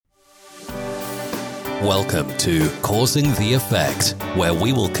Welcome to Causing the Effect, where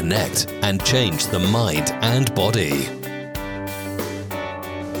we will connect and change the mind and body.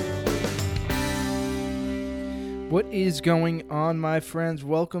 What is going on, my friends?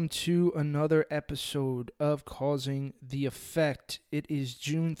 Welcome to another episode of Causing the Effect. It is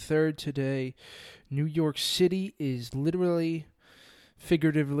June 3rd today. New York City is literally,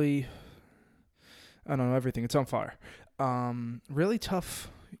 figuratively, I don't know, everything. It's on fire. Really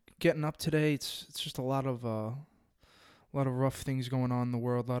tough getting up today. It's just a lot of rough things going on in the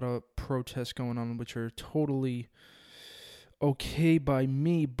world, a lot of protests going on, which are totally okay by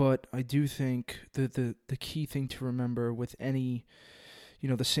me, but I do think that the key thing to remember with any,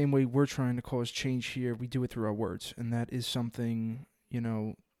 the same way we're trying to cause change here, we do it through our words, and that is something,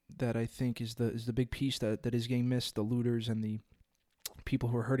 that I think is the big piece that is getting missed. The looters and the people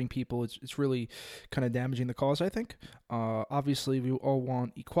who are hurting people, it's really kind of damaging the cause, I think. Obviously, we all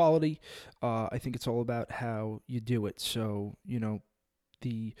want equality. I think it's all about how you do it. So,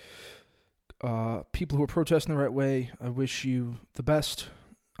 the people who are protesting the right way, I wish you the best.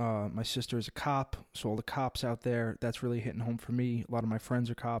 My sister is a cop, so all the cops out there, that's really hitting home for me. A lot of my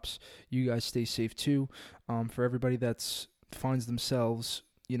friends are cops. You guys stay safe too. For everybody that finds themselves,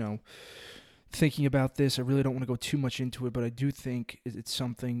 thinking about this, I really don't want to go too much into it, but I do think it's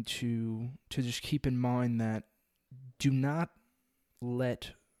something to just keep in mind that do not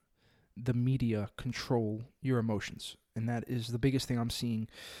let the media control your emotions. And that is the biggest thing I'm seeing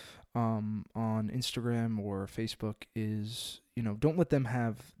on Instagram or Facebook is, don't let them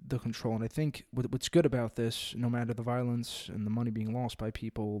have the control. And I think what's good about this, no matter the violence and the money being lost by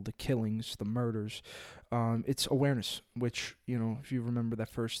people, the killings, the murders, it's awareness, which, if you remember that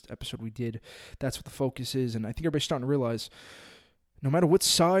first episode we did, that's what the focus is. And I think everybody's starting to realize no matter what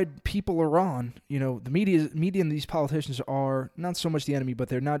side people are on, the media and these politicians are not so much the enemy, but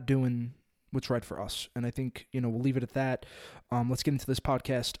they're not doing what's right for us. And I think, we'll leave it at that. Let's get into this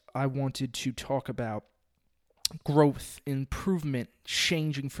podcast. I wanted to talk about growth, improvement,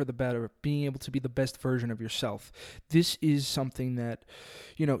 changing for the better, being able to be the best version of yourself. This is something that,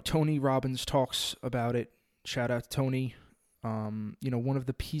 Tony Robbins talks about it. Shout out to Tony. One of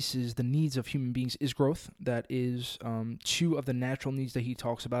the pieces, the needs of human beings is growth. That is two of the natural needs that he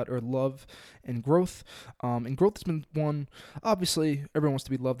talks about are love and growth. And growth has been one, obviously, everyone wants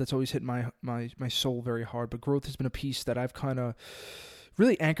to be loved. That's always hit my soul very hard. But growth has been a piece that I've kind of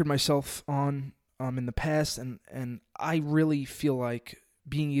really anchored myself on in the past. And I really feel like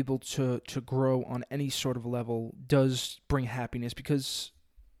being able to grow on any sort of level does bring happiness, because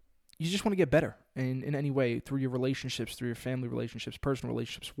you just want to get better in any way, through your relationships, through your family relationships, personal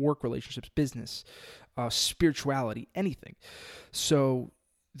relationships, work relationships, business, spirituality, anything. So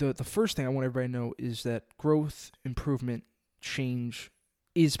the first thing I want everybody to know is that growth, improvement, change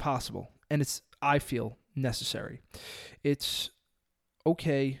is possible, and it's, I feel, necessary. It's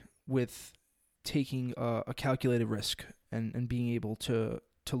okay with taking a calculated risk and being able to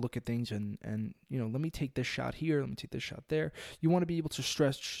look at things and let me take this shot here, let me take this shot there. You want to be able to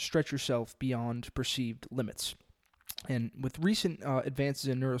stretch yourself beyond perceived limits. And with recent advances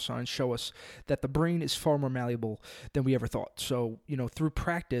in neuroscience show us that the brain is far more malleable than we ever thought. So, through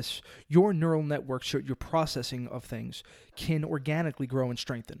practice, your neural networks, your processing of things can organically grow and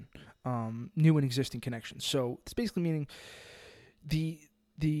strengthen new and existing connections. So it's basically meaning the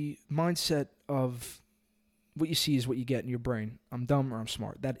mindset of what you see is what you get in your brain. I'm dumb or I'm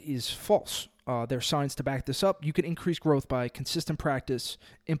smart. That is false. There's science to back this up. You can increase growth by consistent practice,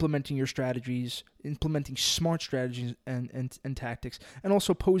 implementing your strategies, implementing smart strategies and tactics, and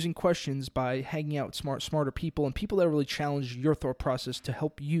also posing questions by hanging out with smarter people and people that really challenge your thought process to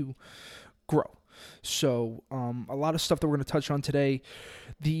help you grow. So a lot of stuff that we're going to touch on today.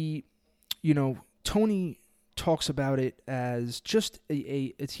 Tony talks about it as just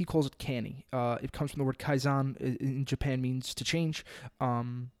he calls it Kani. It comes from the word Kaizen. In Japan means to change.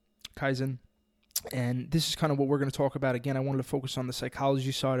 Kaizen. And this is kind of what we're going to talk about. Again, I wanted to focus on the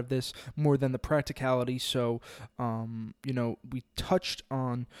psychology side of this more than the practicality. So, we touched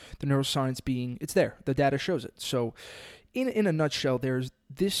on the neuroscience being, it's there. The data shows it. So, in a nutshell, there's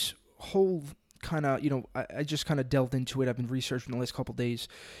this whole kind of, I just kind of delved into it. I've been researching the last couple of days.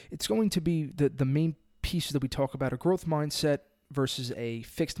 It's going to be the main pieces that we talk about: a growth mindset versus a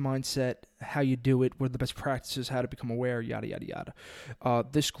fixed mindset, how you do it, what are the best practices, how to become aware, yada, yada, yada.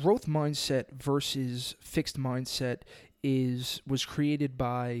 This growth mindset versus fixed mindset was created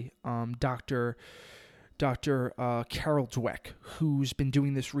by Dr. Carol Dweck, who's been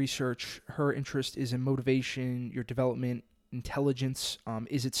doing this research. Her interest is in motivation, your development, intelligence.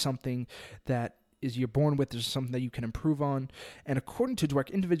 Is it something that is you're born with. There's something that you can improve on. And according to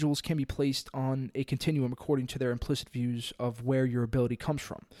Dweck, individuals can be placed on a continuum according to their implicit views of where your ability comes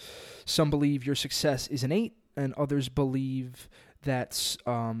from. Some believe your success is innate, and others believe that,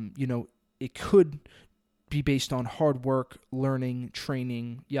 it could be based on hard work, learning,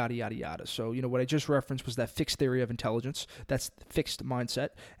 training, yada, yada, yada. So, what I just referenced was that fixed theory of intelligence. That's fixed mindset.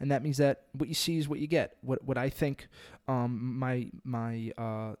 And that means that what you see is what you get. What I think my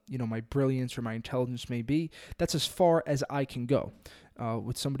brilliance or my intelligence may be, that's as far as I can go.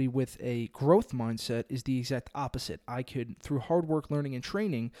 With somebody with a growth mindset is the exact opposite. I could, through hard work, learning, and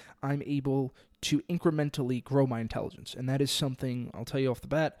training, I'm able to incrementally grow my intelligence. And that is something, I'll tell you off the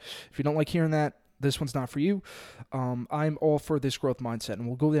bat, if you don't like hearing that, this one's not for you. I'm all for this growth mindset, and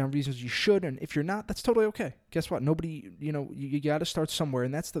we'll go down reasons you should. And if you're not, that's totally okay. Guess what? Nobody, you got to start somewhere,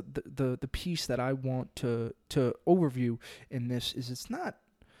 and that's the piece that I want to overview in this. Is it's not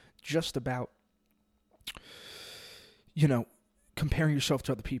just about comparing yourself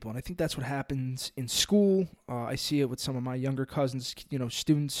to other people. And I think that's what happens in school. I see it with some of my younger cousins,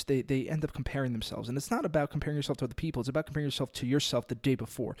 students, they end up comparing themselves. And it's not about comparing yourself to other people. It's about comparing yourself to yourself the day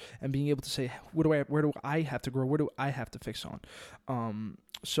before and being able to say, where do I have to grow? Where do I have to fix on?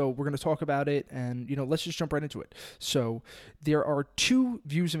 So we're going to talk about it, and, let's just jump right into it. So there are two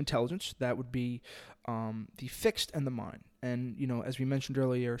views of intelligence. That would be the fixed and the mind. And, as we mentioned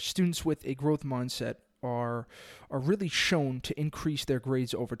earlier, students with a growth mindset are really shown to increase their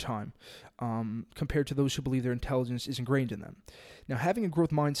grades over time compared to those who believe their intelligence is ingrained in them. Now, having a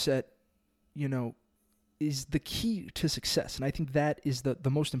growth mindset, is the key to success. And I think that is the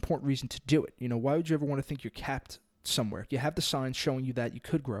most important reason to do it. Why would you ever want to think you're capped somewhere? You have the signs showing you that you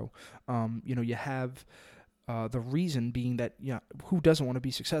could grow. You have the reason being that, who doesn't want to be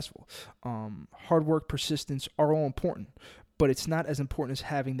successful? Hard work, persistence are all important. But it's not as important as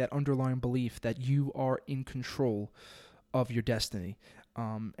having that underlying belief that you are in control of your destiny.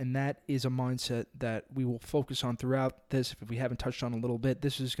 And that is a mindset that we will focus on throughout this. If we haven't touched on a little bit,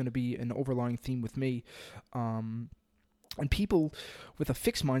 this is going to be an overlying theme with me. And people with a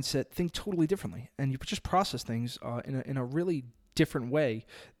fixed mindset think totally differently. And you just process things in a really different way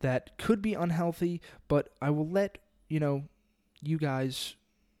that could be unhealthy. But I will let, you guys,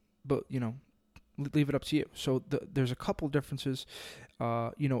 leave it up to you. So there's a couple differences.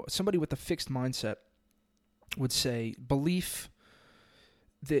 Somebody with a fixed mindset would say belief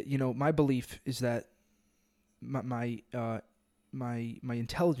that, my belief is that my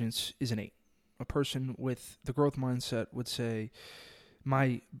intelligence is innate. A person with the growth mindset would say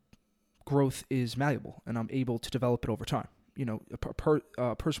my growth is malleable and I'm able to develop it over time.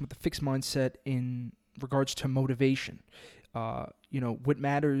 A person with a fixed mindset in regards to motivation, what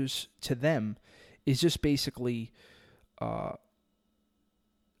matters to them is just basically, I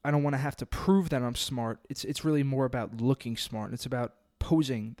don't want to have to prove that I'm smart. It's really more about looking smart. It's about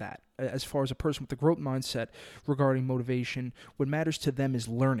posing that. As far as a person with a growth mindset regarding motivation, what matters to them is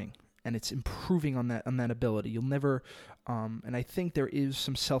learning, and it's improving on that ability. You'll never, and I think there is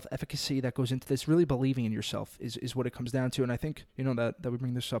some self-efficacy that goes into this. Really believing in yourself is what it comes down to. And I think, that we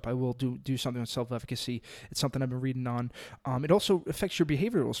bring this up. I will do something on self-efficacy. It's something I've been reading on. It also affects your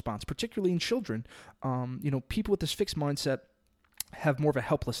behavioral response, particularly in children. People with this fixed mindset have more of a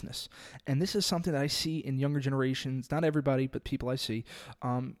helplessness. And this is something that I see in younger generations, not everybody, but people I see.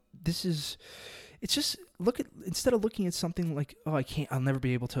 It's just instead of looking at something like, I'll never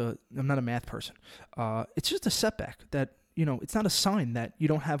be able to, I'm not a math person. It's just a setback that, it's not a sign that you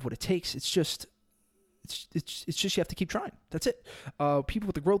don't have what it takes. It's just you have to keep trying. That's it. People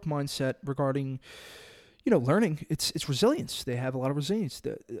with the growth mindset regarding, learning, it's resilience. They have a lot of resilience.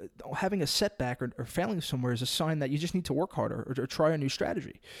 Having a setback or failing somewhere is a sign that you just need to work harder or try a new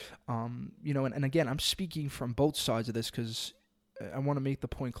strategy. And again, I'm speaking from both sides of this because I want to make the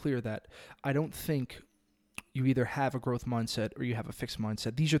point clear that I don't think you either have a growth mindset or you have a fixed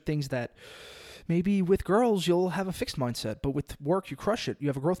mindset. These are things that maybe with girls you'll have a fixed mindset, but with work you crush it, you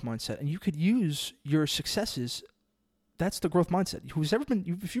have a growth mindset, and you could use your successes. That's the growth mindset.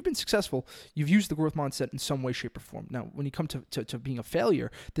 If you've been successful, you've used the growth mindset in some way, shape, or form. Now, when you come to being a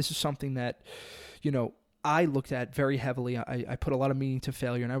failure, this is something that, I looked at very heavily. I put a lot of meaning to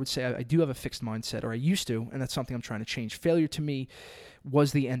failure, and I would say I do have a fixed mindset, or I used to, and that's something I'm trying to change. Failure to me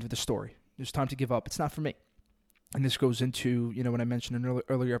was the end of the story. There's time to give up. It's not for me. And this goes into, when I mentioned in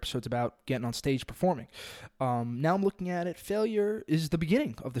earlier episodes about getting on stage performing. Now I'm looking at it, failure is the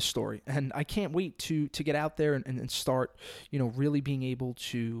beginning of the story. And I can't wait to get out there and start, really being able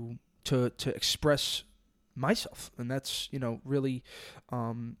to express myself. And that's, really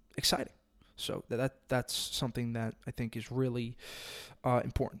exciting. So that's something that I think is really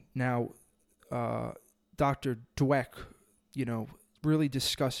important. Now, Dr. Dweck, really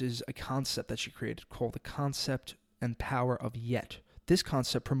discusses a concept that she created called the concept and power of yet. This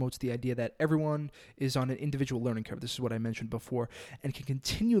concept promotes the idea that everyone is on an individual learning curve. This is what I mentioned before, and can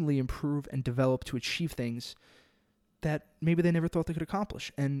continually improve and develop to achieve things that maybe they never thought they could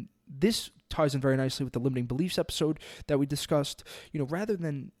accomplish. And this ties in very nicely with the limiting beliefs episode that we discussed. Rather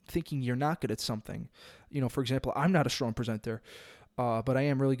than thinking you're not good at something, for example, I'm not a strong presenter, but I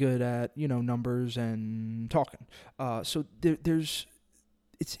am really good at, numbers and talking. So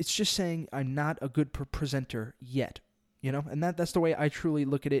it's just saying I'm not a good presenter yet, and that's the way I truly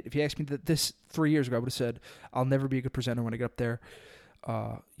look at it. If you asked me this 3 years ago, I would have said, I'll never be a good presenter when I get up there.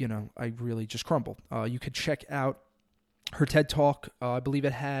 I really just crumbled. You could check out her TED Talk. I believe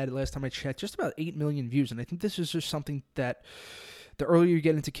it had, last time I checked, just about 8 million views. And I think this is just something that the earlier you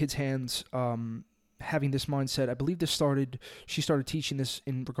get into kids' hands, having this mindset, I believe she started teaching this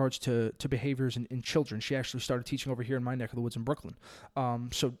in regards to behaviors in children. She actually started teaching over here in my neck of the woods in Brooklyn.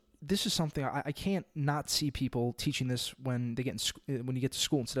 So this is something I can't not see people teaching this when you get to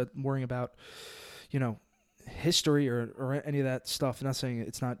school, instead of worrying about, history or any of that stuff. I'm not saying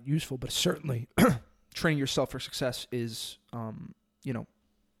it's not useful, but certainly training yourself for success is,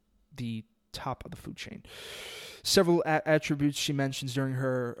 the top of the food chain. Several attributes she mentions during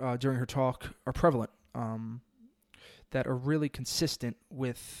her talk are prevalent, that are really consistent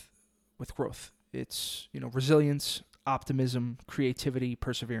with growth. It's resilience, optimism, creativity,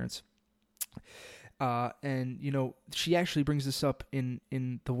 perseverance. And she actually brings this up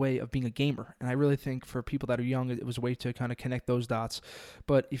in the way of being a gamer. And I really think for people that are young, it was a way to kind of connect those dots.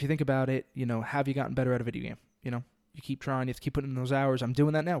 But if you think about it, have you gotten better at a video game? You keep trying, you have to keep putting in those hours. I'm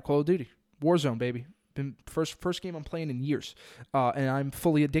doing that now. Call of Duty, Warzone, baby. Been first game I'm playing in years. And I'm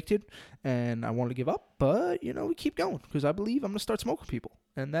fully addicted and I want to give up, but we keep going because I believe I'm going to start smoking people.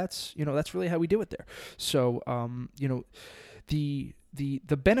 And that's really how we do it there. So, the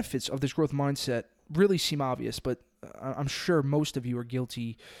benefits of this growth mindset really seem obvious, but I'm sure most of you are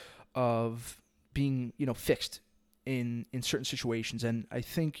guilty of being, fixed in certain situations. And I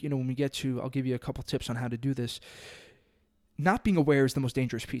think, when we get to, I'll give you a couple tips on how to do this. Not being aware is the most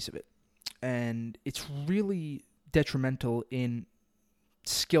dangerous piece of it. And it's really detrimental in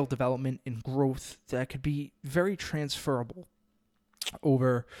skill development and growth that could be very transferable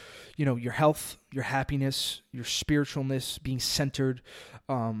over, your health, your happiness, your spiritualness, being centered.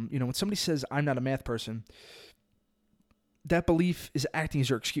 When somebody says, I'm not a math person, that belief is acting as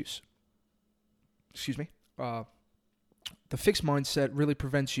your excuse. Excuse me. The fixed mindset really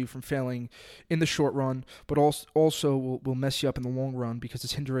prevents you from failing in the short run, but also will mess you up in the long run because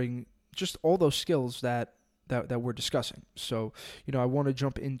it's hindering just all those skills that we're discussing. So, I want to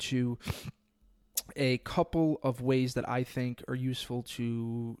jump into a couple of ways that I think are useful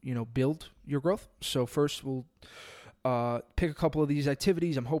to, build your growth. So first we'll pick a couple of these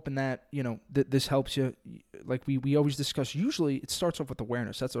activities. I'm hoping that, this helps you. Like we always discuss, usually it starts off with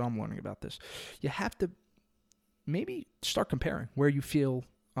awareness. That's what I'm learning about this. You have to maybe start comparing where you feel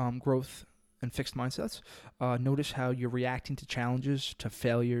growth and fixed mindsets. Notice how you're reacting to challenges, to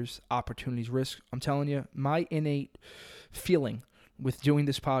failures, opportunities, risks. I'm telling you, my innate feeling with doing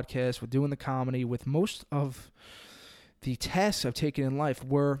this podcast, with doing the comedy, with most of the tasks I've taken in life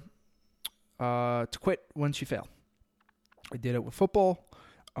were to quit once you fail. I did it with football.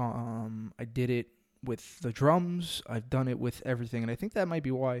 I did it with the drums. I've done it with everything. And I think that might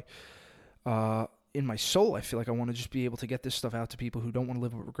be why in my soul I feel like I want to just be able to get this stuff out to people who don't want to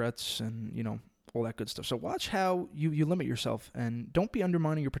live with regrets and, all that good stuff. So watch how you limit yourself and don't be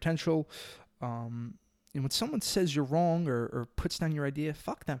undermining your potential. And when someone says you're wrong or puts down your idea,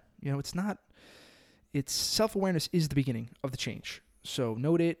 fuck them. It's self-awareness is the beginning of the change. So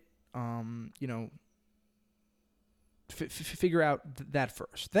note it, figure out that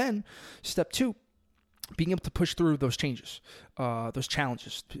first. Then step 2, being able to push through those changes, those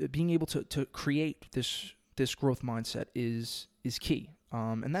challenges, being able to create this growth mindset is key.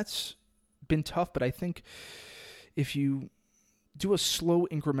 And that's been tough, but I think if you do a slow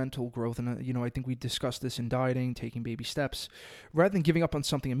incremental growth, and I think we discussed this in dieting, taking baby steps, rather than giving up on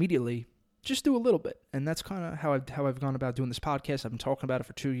something immediately, just do a little bit. And that's kind of how I've gone about doing this podcast. I've been talking about it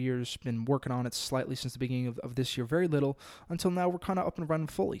for 2 years, been working on it slightly since the beginning of this year, very little, until now we're kind of up and running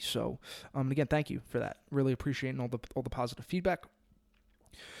fully. So again, thank you for that. Really appreciating all the positive feedback.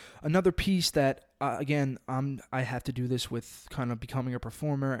 Another piece that, again, I have to do this with kind of becoming a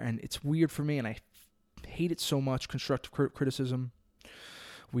performer, and it's weird for me, and I hate it so much, constructive criticism.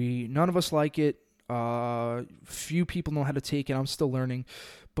 None of us like it. Few people know how to take it. I'm still learning.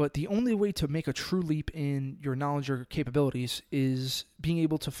 But the only way to make a true leap in your knowledge or capabilities is being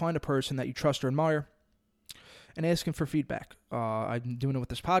able to find a person that you trust or admire and asking for feedback. I'm doing it with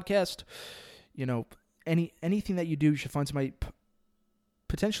this podcast. Anything that you do, you should find somebody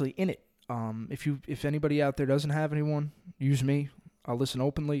potentially in it. If anybody out there doesn't have anyone, use me. I'll listen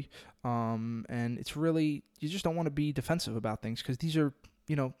openly. And it's really, you just don't want to be defensive about things because these are,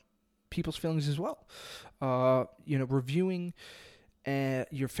 people's feelings as well. Reviewing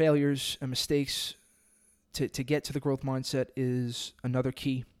your failures and mistakes to get to the growth mindset is another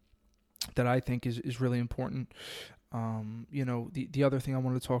key that I think is really important. The other thing I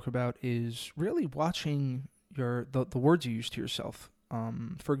want to talk about is really watching the words you use to yourself.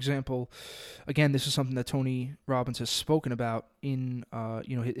 For example, again, this is something that Tony Robbins has spoken about in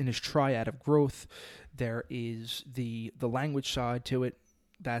his triad of growth. There is the language side to it.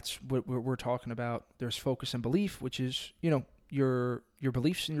 That's what we're talking about. There's focus and belief, which is, your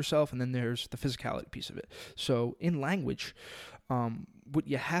beliefs in yourself, and then there's the physicality piece of it. So in language, what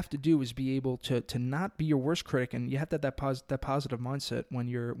you have to do is be able to not be your worst critic, and you have to have that positive mindset when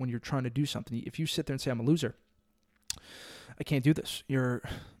you're trying to do something. If you sit there and say, I'm a loser, I can't do this, there's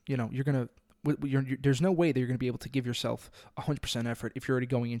no way that you're going to be able to give yourself 100% effort if you're already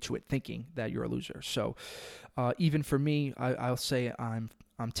going into it thinking that you're a loser. So even for me, I'll say I'm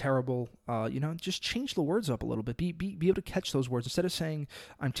terrible. Just change the words up a little bit. Be able to catch those words. Instead of saying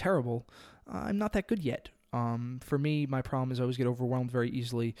I'm terrible, I'm not that good yet. For me, my problem is I always get overwhelmed very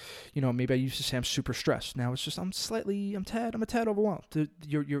easily. Maybe I used to say I'm super stressed. Now it's just I'm a tad overwhelmed.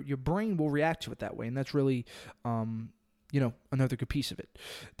 Your brain will react to it that way, and that's really another good piece of it.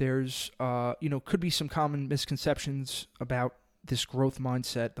 There's could be some common misconceptions about this growth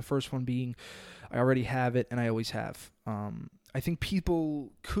mindset. The first one being I already have it and I always have. I think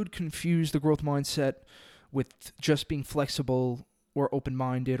people could confuse the growth mindset with just being flexible or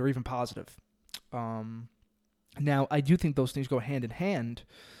open-minded or even positive. Now, I do think those things go hand in hand,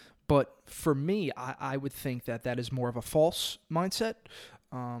 but for me, I would think that is more of a false mindset.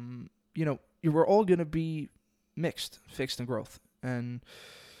 We're all going to be mixed, fixed, and growth. And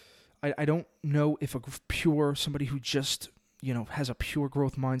I don't know if somebody who just, has a pure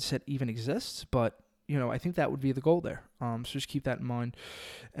growth mindset even exists, but I think that would be the goal there. So just keep that in mind.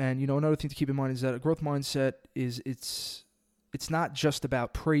 And, another thing to keep in mind is that a growth mindset it's not just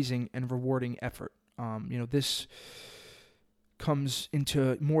about praising and rewarding effort. This comes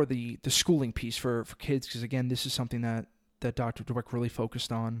into more the schooling piece for kids, because, again, this is something that Dr. Dweck really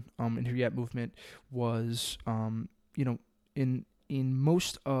focused on in her YAP movement was, in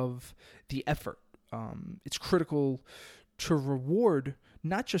most of the effort, it's critical to reward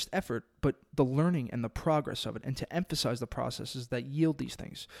not just effort, but the learning and the progress of it, and to emphasize the processes that yield these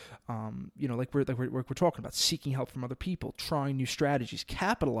things. Like we're talking about, seeking help from other people, trying new strategies,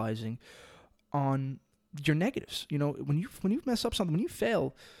 capitalizing on your negatives. When you mess up something, when you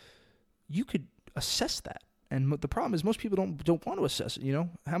fail, you could assess that. And the problem is most people don't want to assess it.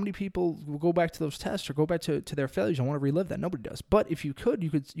 How many people will go back to those tests or go back to their failures and want to relive that? Nobody does. But if you could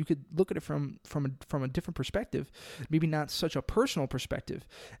look at it from a different perspective, maybe not such a personal perspective,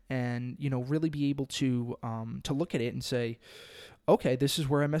 and really be able to look at it and say, okay, this is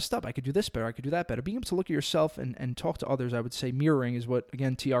where I messed up. I could do this better. I could do that better. Being able to look at yourself and talk to others, I would say mirroring is what,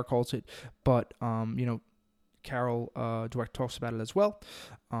 again, TR calls it. But Carol Dweck talks about it as well.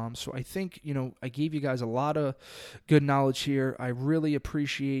 So I think, I gave you guys a lot of good knowledge here. I really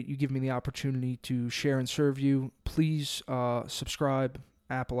appreciate you giving me the opportunity to share and serve you. Please subscribe.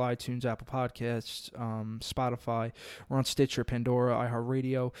 Apple iTunes, Apple Podcasts, Spotify. We're on Stitcher, Pandora,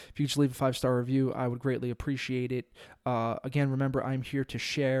 iHeartRadio. If you just leave a 5-star review, I would greatly appreciate it. Again, remember, I'm here to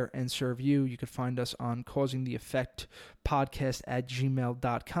share and serve you. You can find us on Causing the Effect podcast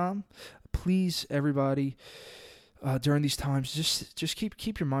 @gmail.com. Please, everybody, during these times, just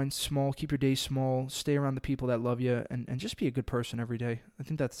keep your mind small, keep your day small, stay around the people that love you, and just be a good person every day. I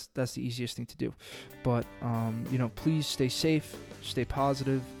think that's the easiest thing to do. But please stay safe, stay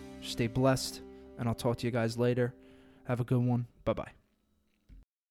positive, stay blessed, and I'll talk to you guys later. Have a good one. Bye-bye.